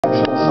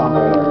exceptional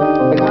songwriter.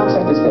 The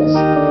concept is this,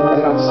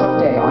 that on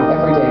some day, on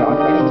every day, on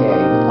any day,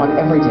 on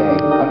every day,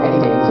 on any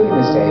day, including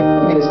this day,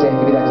 could be this day,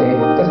 could be that day,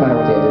 doesn't matter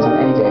what day it is, on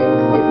any day,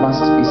 it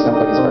must be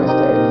somebody's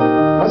birthday.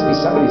 It must be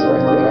somebody's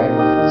birthday, right?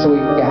 So we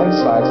gathered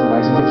slides in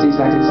the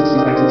 1950s, 1960s,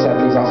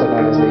 1970s, also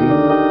known as the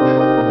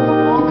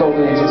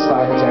golden age of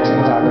slide projection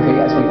photography,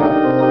 as we know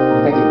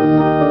it. Thank you.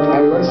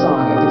 And we wrote a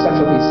song, a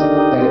conceptual piece,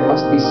 that it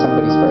must be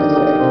somebody's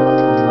birthday.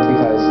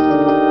 Because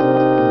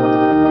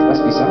it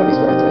must be somebody's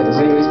birthday. Is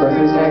anybody's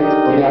birthday today?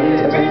 Yeah, it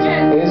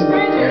is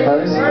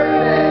hers?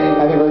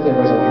 Happy birthday,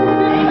 Bridget.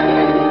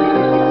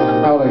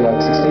 How old are you?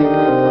 Like 16?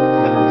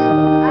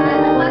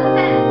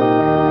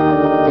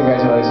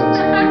 Congratulations.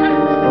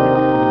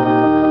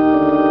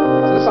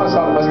 So this song's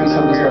called It Must Be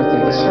Somebody's Birthday,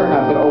 because sure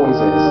enough, it always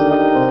is.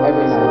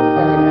 Every night.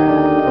 Every night.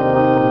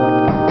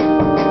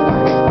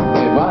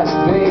 It must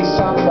be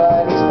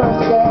somebody's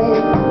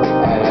birthday,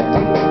 and I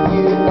think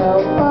you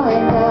know by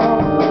now.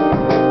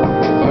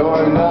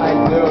 You're not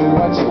doing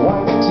what you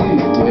want to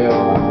do.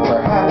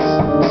 Perhaps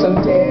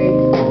someday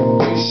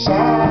you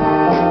shall.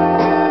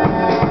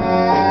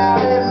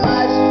 It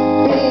must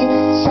be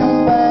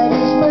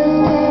somebody's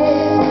birthday.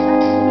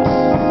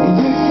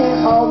 You can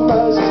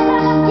almost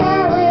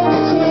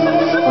guarantee.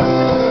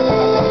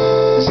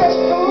 Just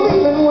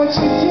believe in what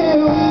you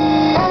do,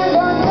 and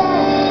on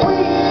that we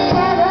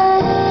can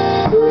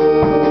agree.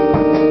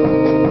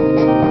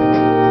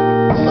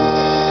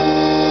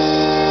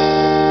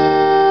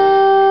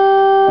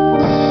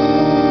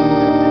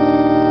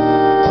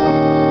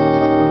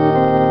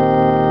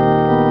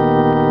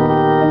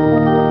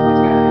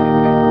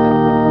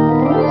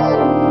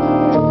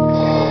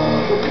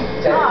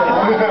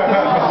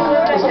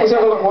 Is there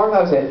a little more?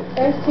 That was it.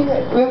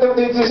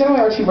 There's only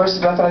our two verses,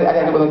 but I thought I'd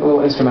end it with like a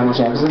little instrumental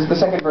jam. Because the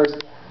second verse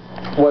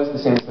was the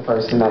same as the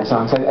first in that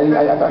song. So I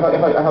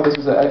hope this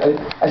was a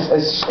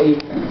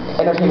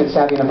entertainment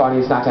savvy enough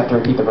audience not to have to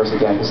repeat the verse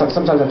again.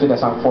 Sometimes I have to do that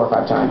song 4 or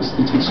 5 times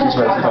each verse.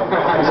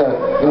 So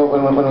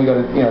when we go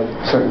to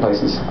certain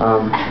places,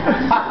 not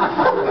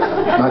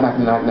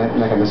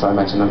gonna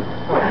mention them.